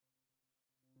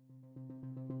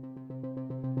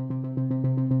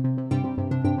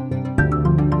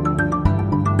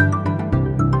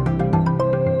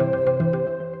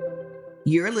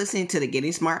You're listening to the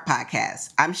Getting Smart podcast.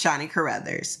 I'm Shawnee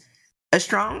Carruthers. A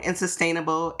strong and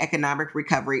sustainable economic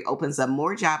recovery opens up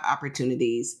more job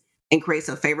opportunities and creates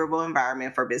a favorable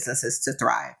environment for businesses to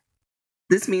thrive.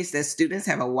 This means that students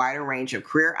have a wider range of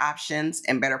career options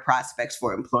and better prospects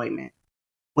for employment.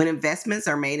 When investments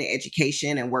are made in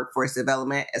education and workforce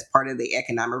development as part of the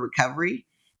economic recovery,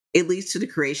 it leads to the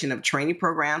creation of training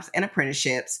programs and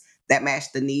apprenticeships that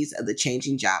match the needs of the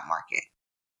changing job market.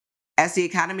 As the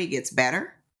economy gets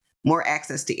better, more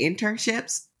access to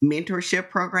internships,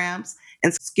 mentorship programs,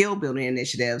 and skill building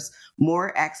initiatives,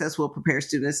 more access will prepare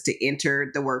students to enter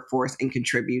the workforce and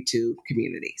contribute to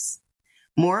communities.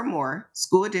 More and more,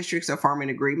 school districts are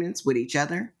forming agreements with each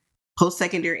other,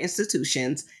 post-secondary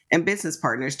institutions, and business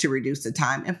partners to reduce the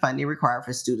time and funding required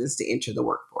for students to enter the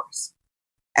workforce.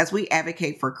 As we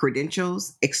advocate for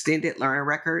credentials, extended learner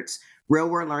records,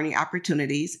 real-world learning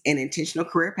opportunities, and intentional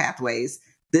career pathways,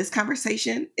 this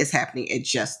conversation is happening at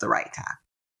just the right time.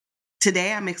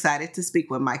 Today, I'm excited to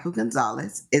speak with Michael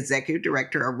Gonzalez, Executive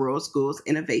Director of Rural Schools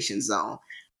Innovation Zone,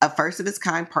 a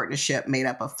first-of-its-kind partnership made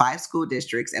up of 5 school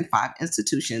districts and 5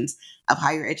 institutions of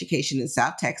higher education in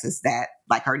South Texas that,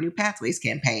 like our New Pathways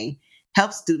campaign,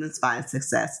 helps students find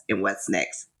success in what's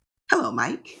next. Hello,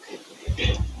 Mike.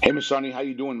 Hey, Miss Sonny, how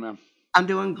you doing, man? I'm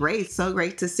doing great. So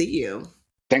great to see you.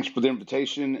 Thanks for the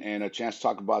invitation and a chance to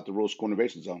talk about the Rural School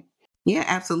Innovation Zone. Yeah,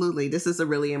 absolutely. This is a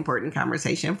really important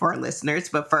conversation for our listeners.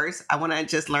 But first, I want to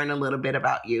just learn a little bit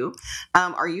about you.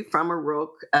 Are you from a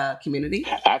rural community?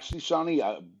 Actually, Sonny,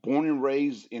 born and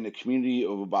raised in a community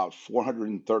of about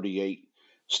 438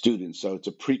 students. So it's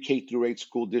a pre-K through 8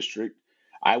 school district.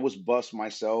 I was bused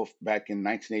myself back in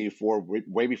 1984,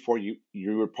 way before you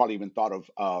were probably even thought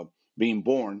of being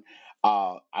born.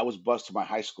 I was bused to my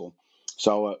high school.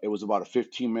 So it was about a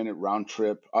 15-minute round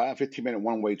trip, 15-minute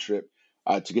one-way trip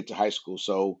to get to high school.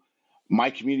 So my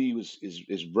community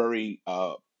is very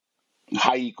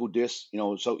high equal dis,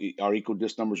 so our equal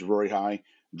dis numbers are very high.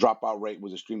 Dropout rate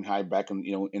was extremely high back in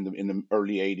the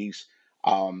early '80s,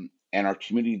 and our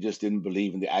community just didn't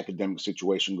believe in the academic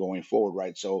situation going forward,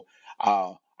 right? So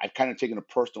I've kind of taken a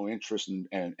personal interest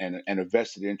and a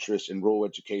vested interest in rural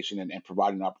education and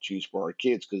providing opportunities for our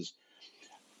kids because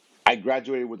I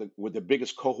graduated with the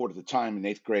biggest cohort at the time in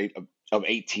 8th grade of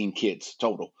 18 kids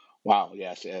total. Wow,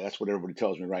 yes, yeah, that's what everybody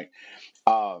tells me, right?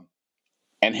 Uh,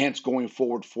 and hence, going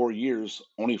forward 4 years,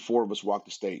 only 4 of us walked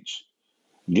the stage.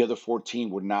 The other 14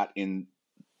 were not in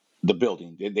the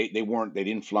building. They weren't. They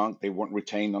didn't flunk. They weren't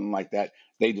retained. Nothing like that.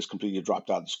 They just completely dropped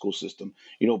out of the school system.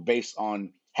 Based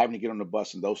on having to get on the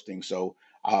bus and those things. So,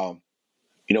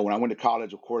 when I went to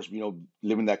college, of course,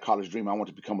 living that college dream, I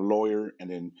wanted to become a lawyer,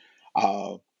 and then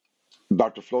uh,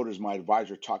 Dr. Floaters, my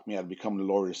advisor, taught me how to become a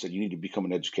lawyer. He said, you need to become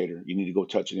an educator. You need to go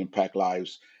touch and impact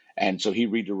lives. And so he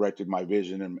redirected my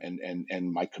vision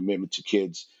and my commitment to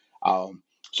kids. So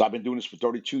I've been doing this for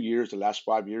 32 years, the last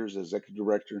 5 years as executive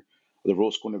director of the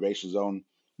Rural School Innovation Zone.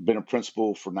 Been a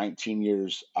principal for 19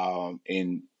 years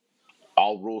in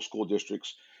all rural school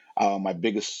districts. My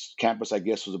biggest campus, I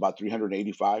guess, was about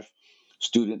 385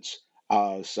 students.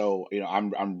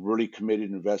 I'm really committed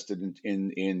and invested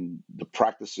in the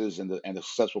practices and the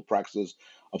successful practices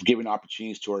of giving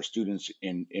opportunities to our students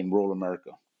in rural America.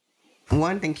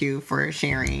 One, thank you for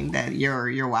sharing that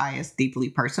your why is deeply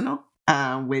personal,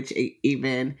 which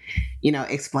even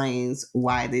explains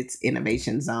why this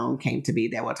innovation zone came to be.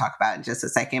 That we'll talk about in just a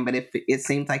second. But it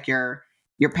seems like your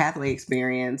pathway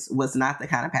experience was not the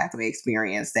kind of pathway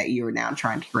experience that you are now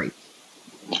trying to create.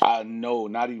 No,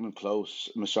 not even close,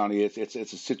 Mashani. It's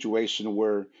a situation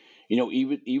where,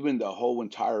 even the whole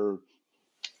entire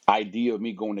idea of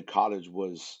me going to college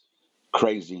was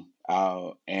crazy.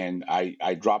 And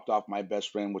I dropped off my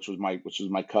best friend, which was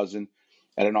my cousin,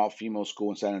 at an all female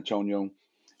school in San Antonio,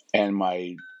 and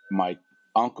my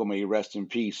uncle, may he rest in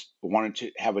peace, wanted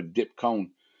to have a dip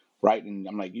cone, right? And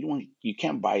I'm like, you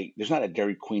can't buy. There's not a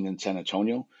Dairy Queen in San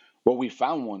Antonio. Well, we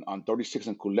found one on 36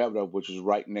 and Culebra, which is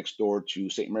right next door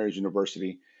to St. Mary's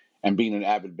University. And being an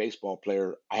avid baseball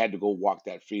player, I had to go walk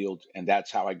that field, and that's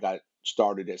how I got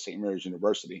started at St. Mary's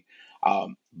University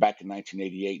back in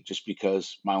 1988, just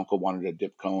because my uncle wanted a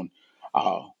dip cone.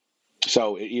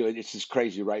 It's just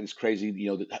crazy, right? It's crazy,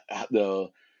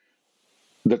 the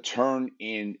turn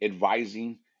in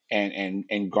advising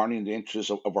and garnering the interest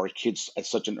of our kids at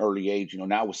such an early age.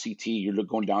 Now with CTE, you're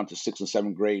going down to 6th and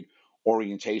 7th grade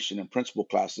orientation and principal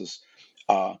classes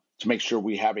to make sure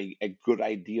we have a good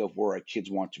idea of where our kids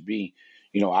want to be.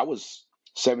 I was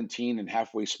 17 and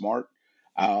halfway smart.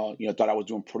 Thought I was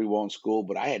doing pretty well in school,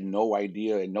 but I had no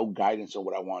idea and no guidance on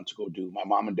what I wanted to go do. My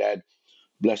mom and dad,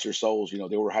 bless their souls,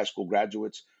 they were high school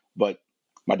graduates, but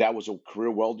my dad was a career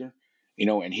welder.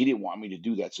 and he didn't want me to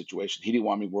do that situation. He didn't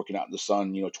want me working out in the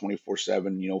sun,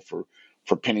 24/7,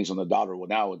 for pennies on the dollar. Well,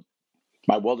 now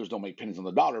my welders don't make pennies on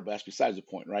the dollar, but that's besides the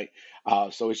point, right?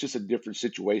 So it's just a different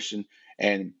situation.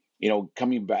 And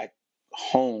coming back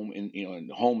home in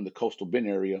the coastal Bend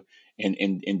area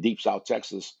in deep South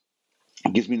Texas,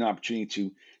 it gives me an opportunity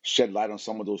to shed light on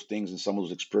some of those things and some of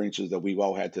those experiences that we've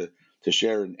all had to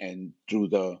share, and through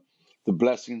the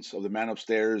blessings of the man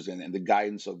upstairs, and the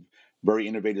guidance of very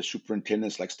innovative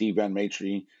superintendents like Steve Van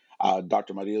Matry,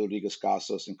 Dr. Maria Rodriguez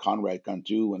Casas, and Conrad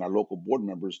Cantu, and our local board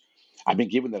members. I've been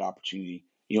given that opportunity,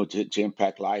 to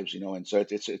impact lives, and so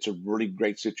it's a really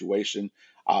great situation.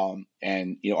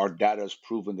 And our data has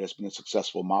proven that it's been a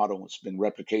successful model. It's been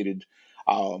replicated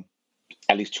um,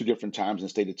 at least two different times in the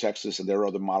state of Texas, and there are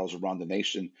other models around the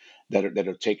nation that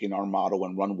are taking our model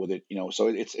and run with it. So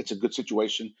it's a good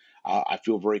situation. I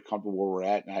feel very comfortable where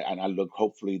we're at, and I look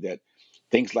hopefully that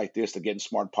things like this, the Getting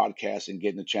Smart podcast and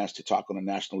getting a chance to talk on a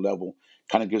national level,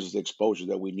 kind of gives us the exposure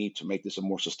that we need to make this a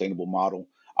more sustainable model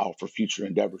for future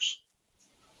endeavors.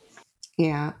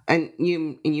 Yeah, and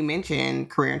you mentioned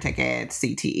career and tech ed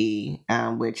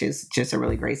CTE, which is just a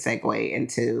really great segue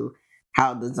into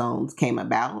how the zones came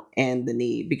about and the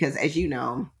need, because as you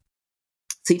know,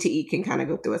 CTE can kind of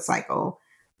go through a cycle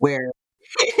where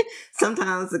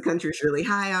sometimes the country's really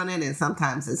high on it and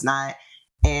sometimes it's not.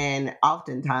 And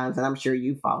oftentimes, and I'm sure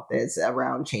you fought this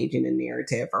around changing the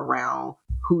narrative around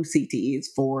who CTE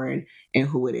is for, and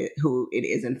who it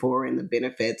isn't for, and the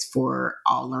benefits for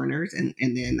all learners. And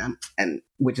then and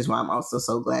which is why I'm also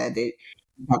so glad that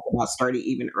you talked about starting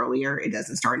even earlier. It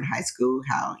doesn't start in high school.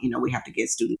 How we have to get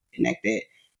students connected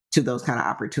to those kind of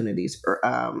opportunities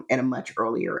at a much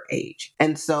earlier age.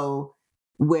 And so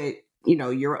with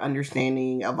your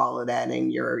understanding of all of that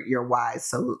and your why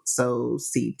so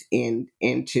seeped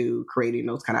into creating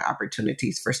those kind of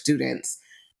opportunities for students,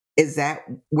 is that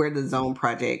where the zone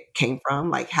project came from?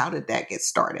 Like, how did that get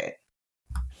started?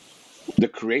 The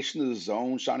creation of the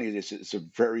zone, Shawnee, it's a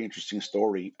very interesting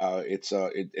story.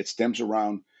 It stems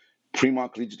around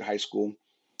Fremont Collegiate High School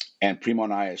and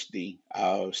Fremont ISD.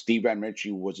 Steve Van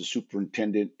Metry was the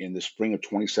superintendent in the spring of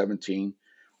 2017.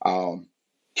 Um,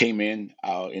 Came in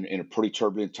a pretty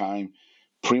turbulent time.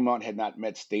 Fremont had not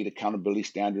met state accountability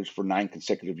standards for 9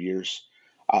 consecutive years.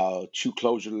 Two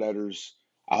closure letters,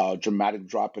 dramatic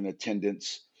drop in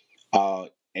attendance. Uh,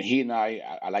 and he and I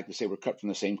like to say, we're cut from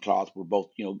the same cloth. We're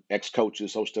both,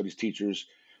 ex-coaches, social studies teachers,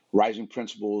 rising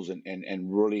principals,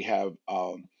 and really have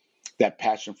that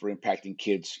passion for impacting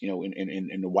kids,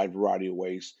 in a wide variety of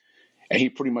ways. And he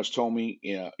pretty much told me,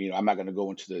 I'm not going to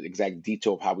go into the exact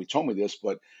detail of how he told me this,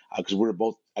 but because we were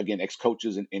both, again,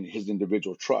 ex-coaches in his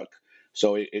individual truck.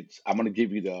 So I'm going to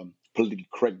give you the politically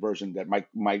correct version that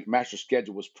my master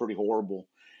schedule was pretty horrible,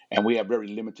 and we have very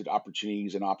limited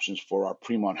opportunities and options for our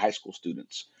Fremont high school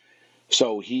students.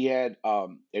 So he had a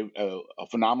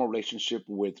phenomenal relationship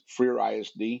with Freer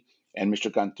ISD and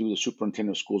Mr. Cantu, the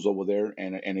superintendent of schools over there,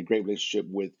 and a great relationship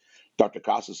with Dr.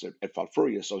 Casas at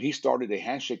Falfuria. So he started a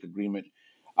handshake agreement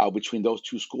between those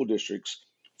two school districts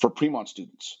for Fremont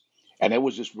students. And it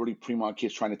was just really Fremont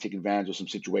kids trying to take advantage of some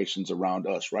situations around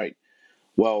us, right?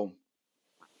 Well,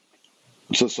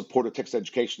 to support the Texas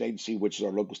Education Agency, which is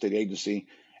our local state agency,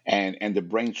 and the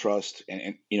Brain Trust,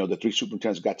 and the three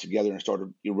superintendents got together and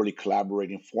started really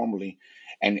collaborating formally,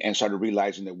 and started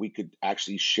realizing that we could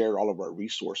actually share all of our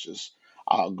resources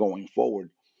going forward.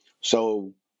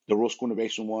 So the Rural School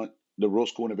Innovation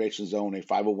Zone, a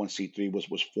 501c3,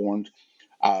 was formed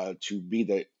to be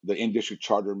the in district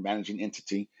charter managing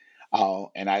entity.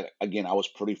 And I was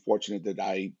pretty fortunate that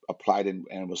I applied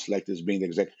and was selected as being the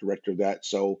executive director of that.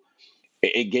 So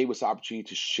it gave us the opportunity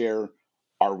to share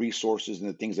our resources and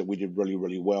the things that we did really,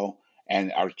 really well,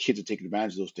 and our kids are taking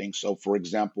advantage of those things. So, for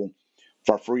example,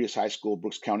 Farfurious High School,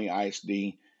 Brooks County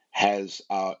ISD has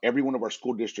every one of our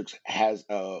school districts has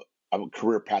a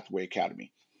career pathway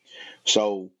academy.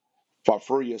 So,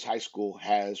 Farfurious High School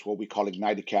has what we call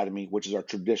Ignite Academy, which is our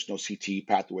traditional CTE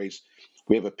pathways.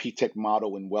 We have a P-Tech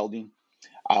model in welding.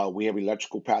 We have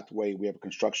electrical pathway, we have a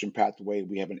construction pathway,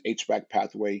 we have an HVAC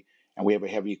pathway, and we have a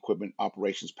heavy equipment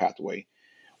operations pathway.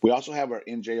 We also have our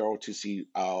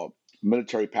NJROTC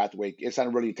military pathway. It's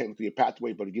not really technically a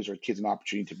pathway, but it gives our kids an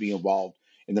opportunity to be involved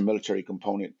in the military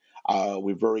component.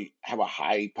 We very have a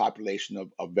high population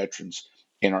of veterans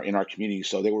in our community,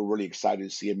 so they were really excited to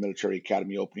see a military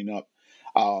academy opening up.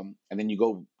 And then you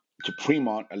go to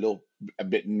Fremont, a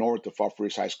bit north of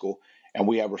Falfurrias High School, and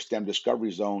we have our STEM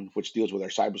Discovery Zone, which deals with our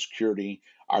cybersecurity,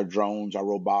 our drones, our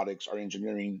robotics, our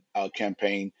engineering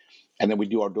campaign, and then we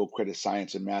do our dual credit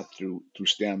science and math through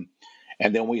STEM.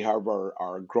 And then we have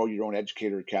our Grow Your Own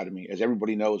Educator Academy. As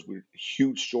everybody knows, we're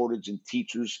huge shortage in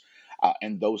teachers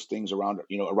and those things around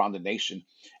around the nation.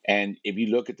 And if you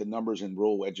look at the numbers in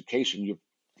rural education,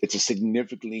 it's a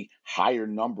significantly higher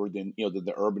number than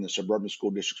the urban and suburban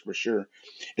school districts for sure,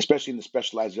 especially in the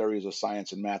specialized areas of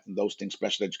science and math and those things,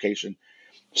 special education.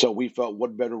 So we felt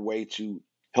what better way to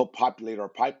help populate our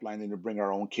pipeline than to bring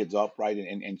our own kids up, right,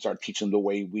 and start teaching the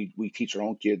way we teach our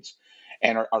own kids.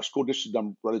 And our school district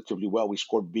done relatively well. We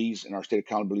scored B's in our state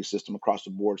accountability system across the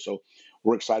board. So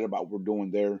we're excited about what we're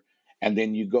doing there. And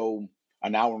then you go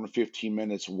an hour and 15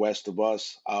 minutes west of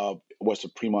us, west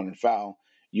of Fremont and Fowl,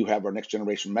 you have our Next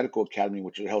Generation Medical Academy,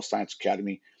 which is a health science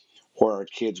academy, where our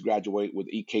kids graduate with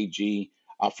EKG,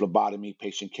 phlebotomy,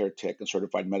 patient care tech, and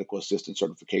certified medical assistant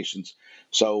certifications.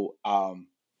 So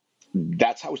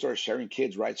that's how we started sharing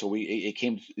kids, right? So it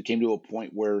came to a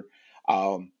point where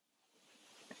um,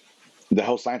 the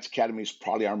Health Science Academy is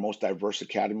probably our most diverse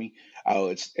academy.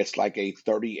 It's like a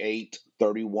 38,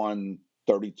 31,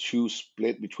 32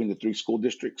 split between the three school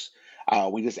districts.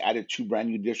 We just added two brand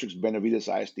new districts, Benavides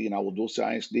ISD and Agua Dulce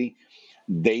ISD.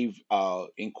 They've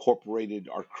incorporated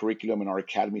our curriculum and our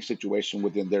academy situation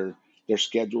within their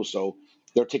schedule, so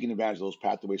they're taking advantage of those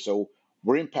pathways. So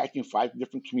we're impacting five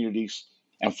different communities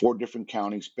and four different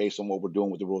counties based on what we're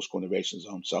doing with the Rural School Innovation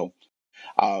Zone. So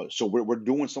we're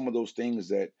doing some of those things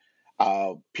that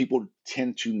people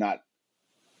tend to not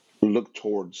look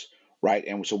towards, right?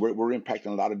 And so we're impacting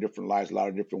a lot of different lives, a lot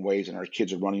of different ways, and our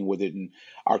kids are running with it, and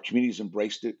our communities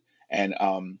embraced it, and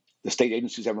the state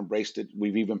agencies have embraced it.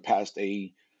 We've even passed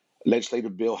a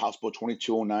legislative bill, House Bill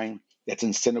 2209, that's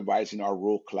incentivizing our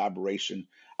rural collaboration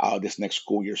this next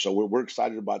school year. So we're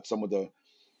excited about some of the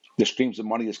streams of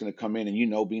money that's going to come in,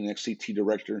 and being an CT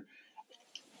director,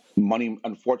 money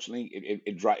unfortunately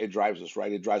it drives us,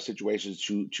 right? It drives situations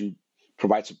to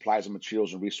provide supplies and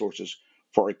materials and resources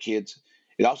for our kids.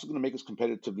 It's also going to make us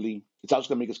competitive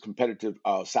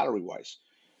salary wise,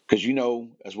 because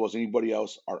as well as anybody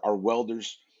else, our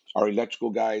welders, our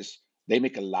electrical guys, they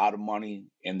make a lot of money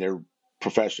in their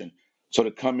profession. So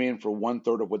to come in for one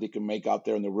third of what they can make out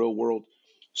there in the real world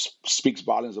speaks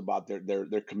volumes about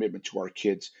their commitment to our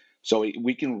kids. So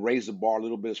we can raise the bar a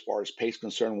little bit as far as pay is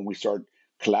concerned when we start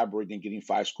collaborating and getting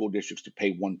five school districts to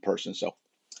pay one person. So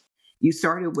You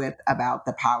started with about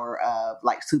the power of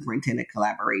like superintendent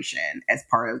collaboration as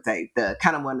part of the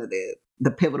kind of one of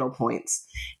the pivotal points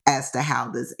as to how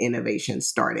this innovation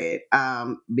started,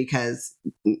 because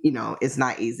it's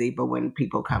not easy, but when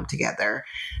people come together,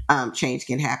 change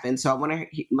can happen. So I want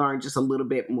to learn just a little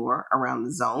bit more around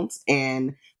the zones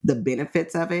and the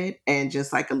benefits of it, and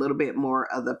just like a little bit more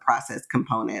of the process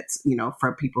components,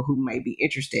 for people who may be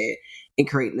interested in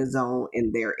creating a zone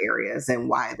in their areas and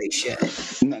why they should.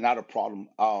 not a problem.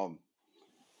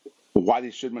 Why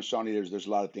they should, Mashani, there's a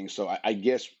lot of things. So I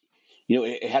guess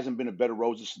it hasn't been a bed of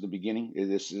roses since the beginning.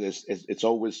 It's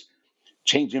always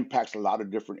change impacts a lot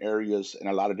of different areas and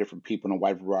a lot of different people in a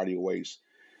wide variety of ways.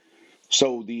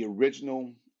 So the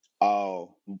original uh,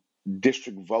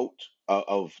 district vote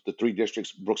of the three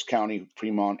districts, Brooks County,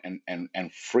 Fremont,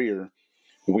 and Freer,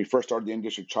 when we first started the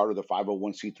in-district charter, the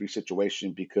 501c3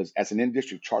 situation, because as an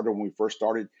in-district charter, when we first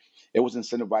started, it was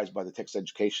incentivized by the Texas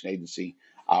Education Agency,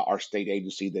 our state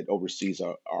agency that oversees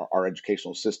our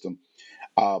educational system,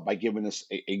 by giving us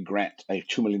a grant, a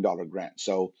 $2 million grant.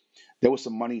 So there was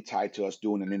some money tied to us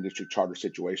doing an in-district charter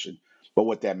situation. But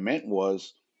what that meant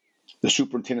was the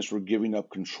superintendents were giving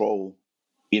up control,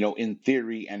 in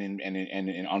theory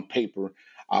and on paper,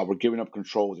 were giving up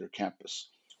control of their campus,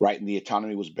 right? And the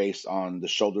autonomy was based on the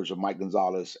shoulders of Mike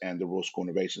Gonzalez and the Rural School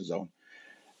Innovation Zone.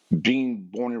 Being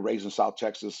born and raised in South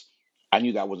Texas, I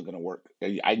knew that wasn't going to work.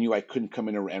 I knew I couldn't come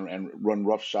in and run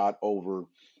roughshod over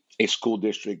a school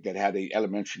district that had a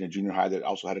elementary and a junior high that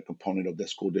also had a component of that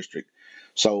school district.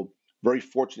 So very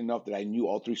fortunate enough that I knew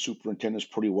all three superintendents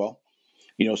pretty well.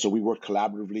 So we worked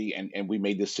collaboratively, and we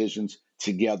made decisions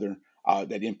together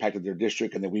that impacted their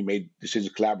district, and then we made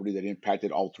decisions collaboratively that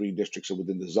impacted all three districts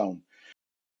within the zone.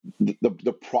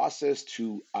 The process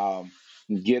to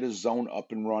get a zone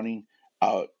up and running,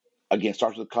 uh, again,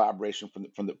 starts with collaboration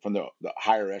from the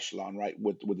higher echelon, right,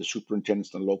 with the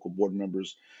superintendents and the local board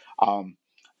members. Um,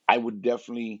 I would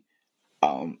definitely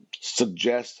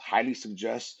highly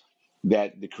suggest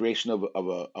that the creation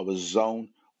of a zone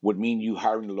would mean you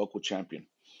hiring a local champion.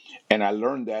 And I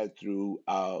learned that through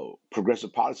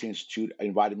Progressive Policy Institute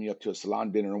invited me up to a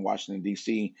salon dinner in Washington,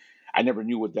 D.C. I never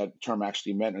knew what that term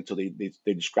actually meant until they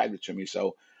described it to me.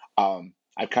 So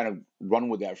I kind of run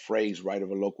with that phrase, right, of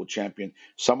a local champion,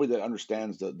 somebody that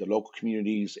understands the local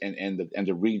communities and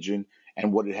the region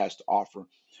and what it has to offer.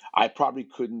 I probably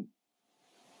couldn't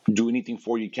do anything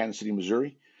for you in Kansas City,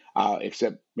 Missouri,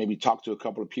 except maybe talk to a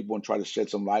couple of people and try to shed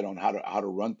some light on how to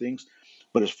run things.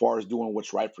 But as far as doing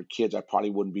what's right for kids, I probably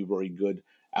wouldn't be very good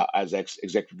as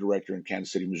executive director in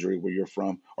Kansas City, Missouri, where you're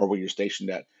from or where you're stationed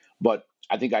at. But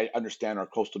I think I understand our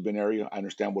coastal Bend area. I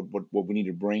understand what we need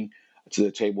to bring to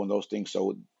the table and those things.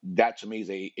 So that to me is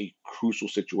a crucial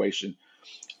situation.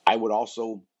 I would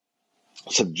also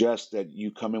suggest that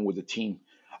you come in with a team.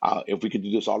 If we could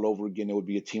do this all over again, it would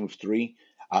be a team of three.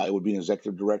 It would be an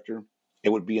executive director. It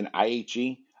would be an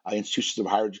IHE, Institutions of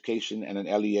Higher Education, and an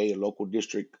LEA, a local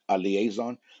district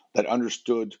liaison that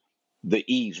understood the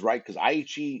E's, right? Because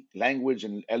IHE language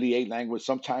and LEA language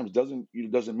sometimes doesn't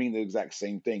mean the exact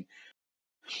same thing.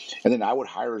 And then I would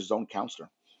hire a zone counselor.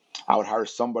 I would hire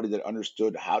somebody that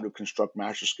understood how to construct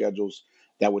master schedules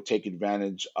that would take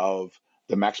advantage of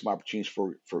the maximum opportunities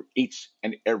for each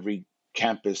and every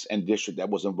campus and district that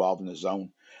was involved in the zone.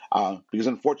 Because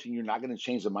unfortunately, you're not going to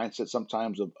change the mindset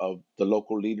sometimes of the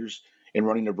local leaders in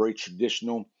running a very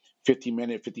traditional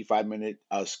 50-minute, 55-minute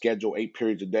schedule, 8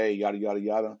 periods a day, yada, yada,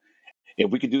 yada. If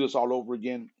we could do this all over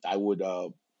again, I would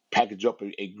package up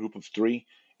a group of three,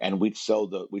 and we'd sell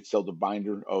the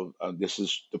binder of this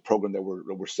is the program that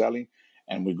we're selling,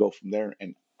 and we go from there.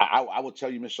 And I will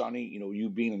tell you, Miss Shawnee, you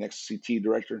being an ex CT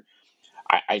director,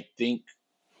 I think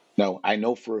no, I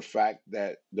know for a fact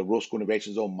that the Rural School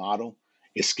Innovation Zone model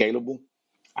is scalable.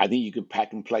 I think you can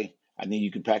pack and play. I think you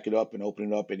can pack it up and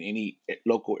open it up in any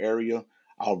local area,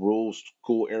 rural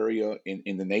school area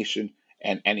in the nation,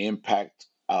 and impact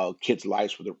kids'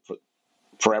 lives for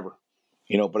forever.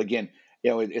 But again,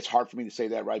 it's hard for me to say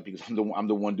that, right? Because I'm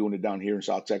the one doing it down here in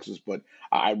South Texas. But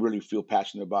I really feel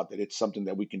passionate about that. It's something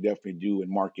that we can definitely do and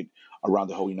market around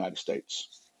the whole United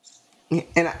States.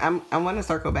 And I want to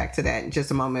circle back to that in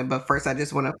just a moment, but first I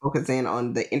just want to focus in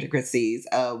on the intricacies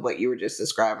of what you were just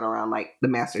describing around like the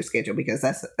master schedule, because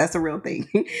that's a real thing,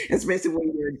 especially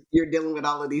when you're dealing with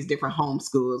all of these different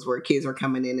homeschools where kids are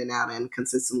coming in and out and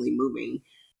consistently moving,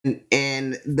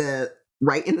 and the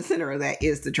right in the center of that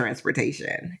is the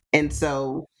transportation. And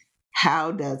so,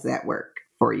 how does that work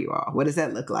for you all? What does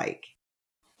that look like?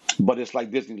 But it's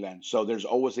like Disneyland. So there's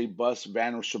always a bus,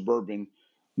 van, or suburban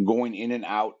going in and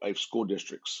out of school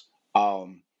districts.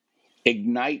 Um,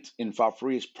 Ignite in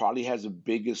Falfurrias probably has the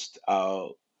biggest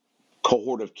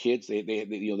cohort of kids.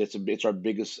 It's our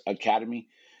biggest academy.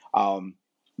 Um,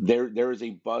 there is a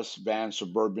bus, van,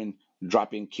 suburban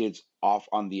dropping kids off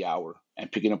on the hour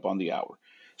and picking up on the hour.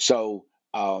 So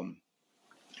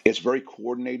it's very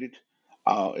coordinated.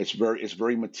 It's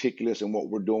very meticulous in what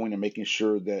we're doing and making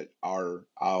sure that our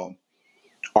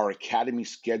academy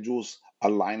schedules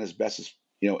align as best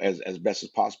as best as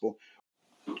possible.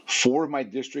 Four of my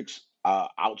districts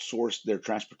outsource their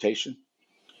transportation.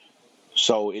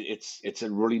 So it's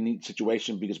a really neat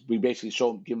situation because we basically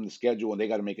give them the schedule and they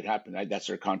got to make it happen. Right? That's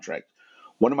their contract.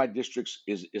 One of my districts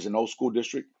is an old school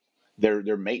district.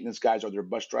 Their maintenance guys are their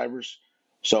bus drivers,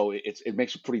 so it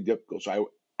makes it pretty difficult.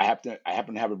 So I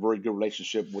happen to have a very good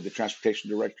relationship with the transportation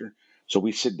director. So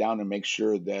we sit down and make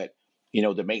sure that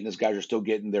the maintenance guys are still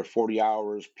getting their 40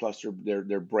 hours plus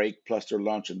their break plus their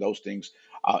lunch and those things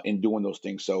in doing those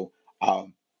things. So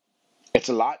it's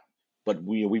a lot, but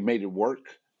we made it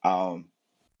work.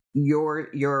 Your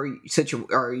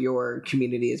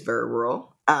community is very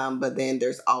rural, but then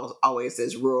there's always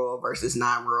this rural versus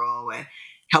non-rural, and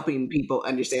helping people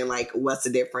understand like what's the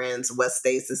difference, what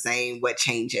stays the same, what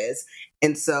changes.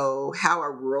 And so how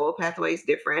are rural pathways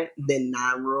different than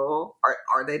non-rural?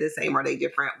 Are they the same, are they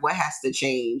different? What has to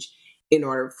change in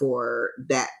order for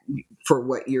that, for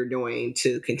what you're doing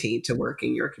to continue to work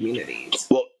in your communities?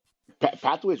 Well,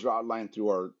 pathways are outlined through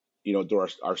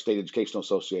our state educational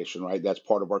association, right? That's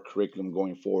part of our curriculum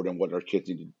going forward and what our kids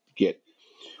need to get.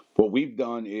 What we've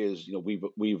done is,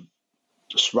 we've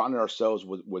surrounded ourselves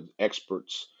with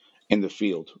experts in the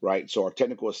field, right? So our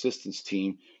technical assistance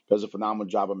team does a phenomenal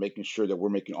job of making sure that we're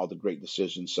making all the great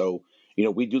decisions. So,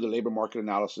 we do the labor market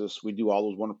analysis. We do all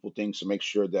those wonderful things to make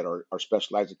sure that our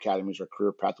specialized academies, our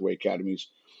career pathway academies,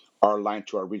 are aligned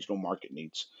to our regional market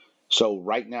needs. So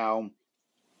right now,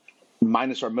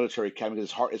 minus our military academy,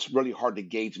 it's really hard to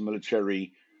gauge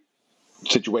military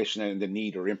situation and the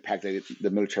need or impact that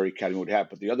the military academy would have.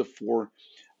 But the other four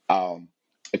um,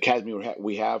 academy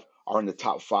we have are in the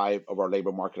top five of our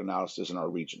labor market analysis in our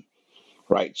region,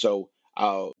 right? So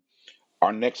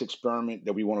our next experiment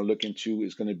that we want to look into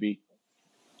is going to be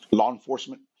law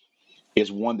enforcement.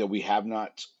 Is one that we have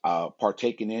not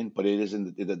partaken in, but it is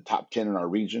in the top 10 in our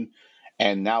region.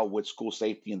 And now with school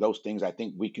safety and those things, I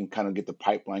think we can kind of get the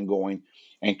pipeline going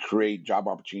and create job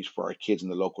opportunities for our kids in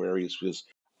the local areas. Because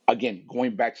again,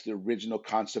 going back to the original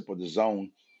concept of the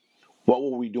zone, What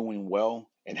were we doing well,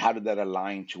 and how did that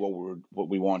align to what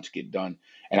we want to get done?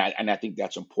 And I think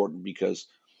that's important because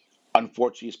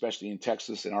unfortunately, especially in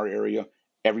Texas, in our area,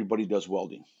 everybody does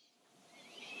welding,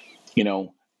 you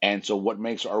know. And so, what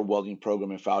makes our welding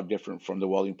program in FAO different from the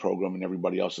welding program in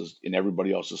everybody else's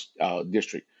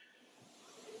district?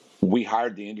 We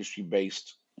hired the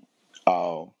industry-based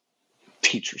uh,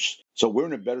 teachers. So we're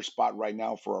in a better spot right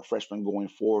now for our freshmen going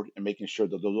forward and making sure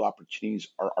that those opportunities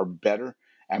are better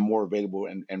and more available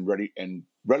and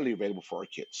readily available for our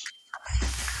kids.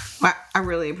 I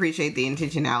really appreciate the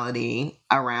intentionality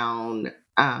around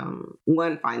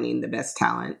one, finding the best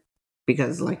talent,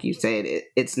 because like you said,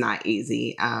 it's not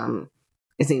easy.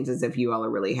 It seems as if you all are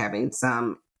really having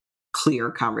some clear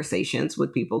conversations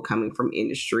with people coming from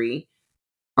industry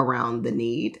around the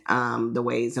need, the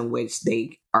ways in which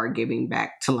they are giving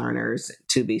back to learners,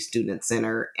 to be student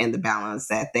centered, and the balance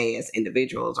that they as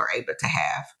individuals are able to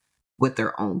have with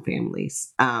their own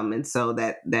families. And so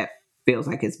that feels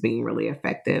like it's being really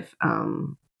effective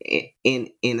in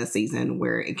a season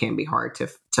where it can be hard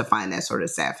to find that sort of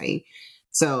staffing.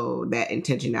 So that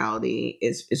intentionality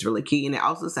is really key. And it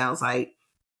also sounds like,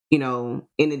 in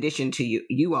addition to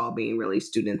you all being really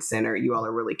student centered, you all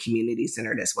are really community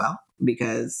centered as well.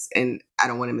 Because, and I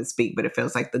don't want to misspeak, but it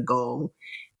feels like the goal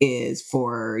is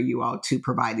for you all to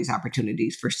provide these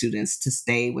opportunities for students to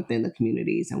stay within the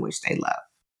communities in which they love.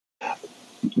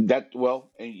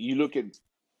 And you look at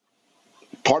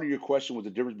part of your question was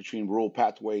the difference between rural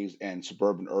pathways and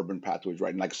suburban urban pathways, right?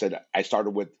 And like I said, I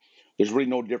started with there's really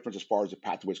no difference as far as the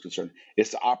pathway is concerned. It's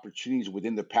the opportunities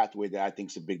within the pathway that I think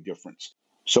is a big difference.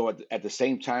 So at the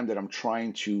same time that I'm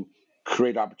trying to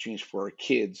create opportunities for our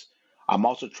kids, I'm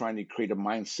also trying to create a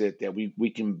mindset that we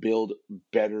can build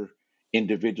better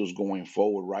individuals going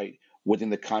forward, right? Within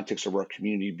the context of our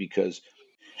community,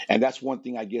 and that's one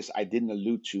thing I guess I didn't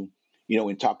allude to,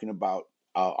 in talking about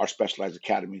our specialized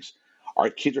academies. Our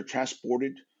kids are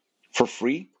transported for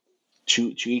free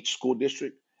to each school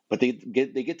district, but they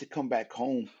get to come back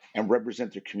home and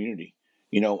represent their community.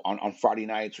 On Friday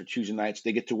nights or Tuesday nights,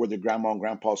 they get to wear their grandma and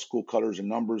grandpa's school colors and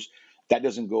numbers. That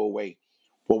doesn't go away.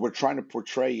 What we're trying to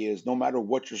portray is no matter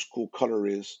what your school color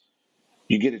is,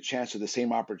 you get a chance at the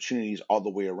same opportunities all the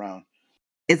way around.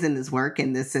 It's in this work,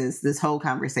 and this whole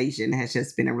conversation has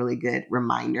just been a really good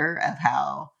reminder of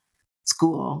how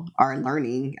school or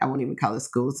learning, I won't even call it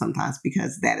school sometimes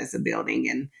because that is a building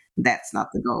and that's not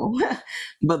the goal,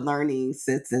 but learning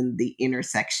sits in the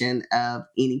intersection of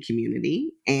any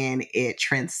community, and it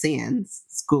transcends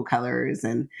school colors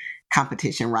and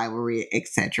competition, rivalry,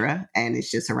 etc. And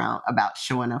it's just about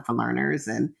showing up for learners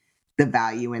and the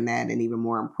value in that. And even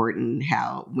more important,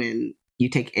 how when you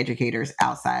take educators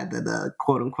outside the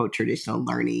quote unquote traditional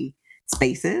learning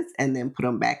spaces and then put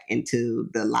them back into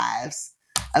the lives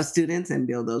of students and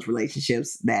build those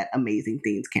relationships, that amazing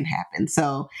things can happen.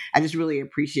 So I just really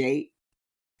appreciate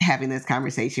having this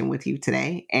conversation with you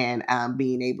today, and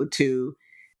being able to,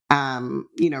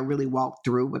 really walk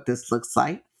through what this looks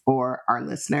like for our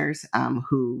listeners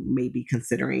who may be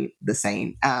considering the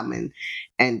same.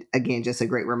 And again, just a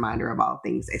great reminder of all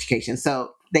things education.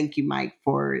 So thank you, Mike,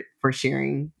 for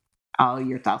sharing all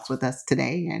your thoughts with us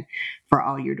today, and for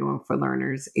all you're doing for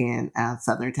learners in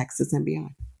Southern Texas and beyond.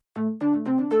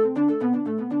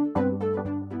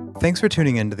 Thanks for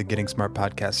tuning in to the Getting Smart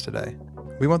podcast today.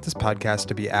 We want this podcast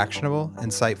to be actionable,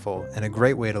 insightful, and a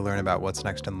great way to learn about what's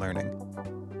next in learning.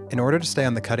 In order to stay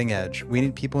on the cutting edge, we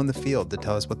need people in the field to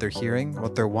tell us what they're hearing,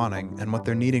 what they're wanting, and what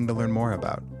they're needing to learn more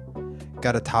about.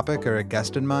 Got a topic or a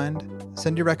guest in mind?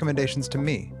 Send your recommendations to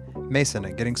me, Mason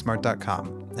at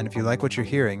gettingsmart.com. And if you like what you're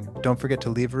hearing, don't forget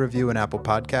to leave a review in Apple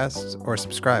Podcasts or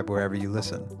subscribe wherever you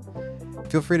listen.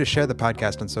 Feel free to share the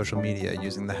podcast on social media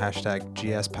using the hashtag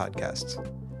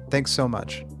GSPodcasts. Thanks so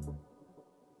much.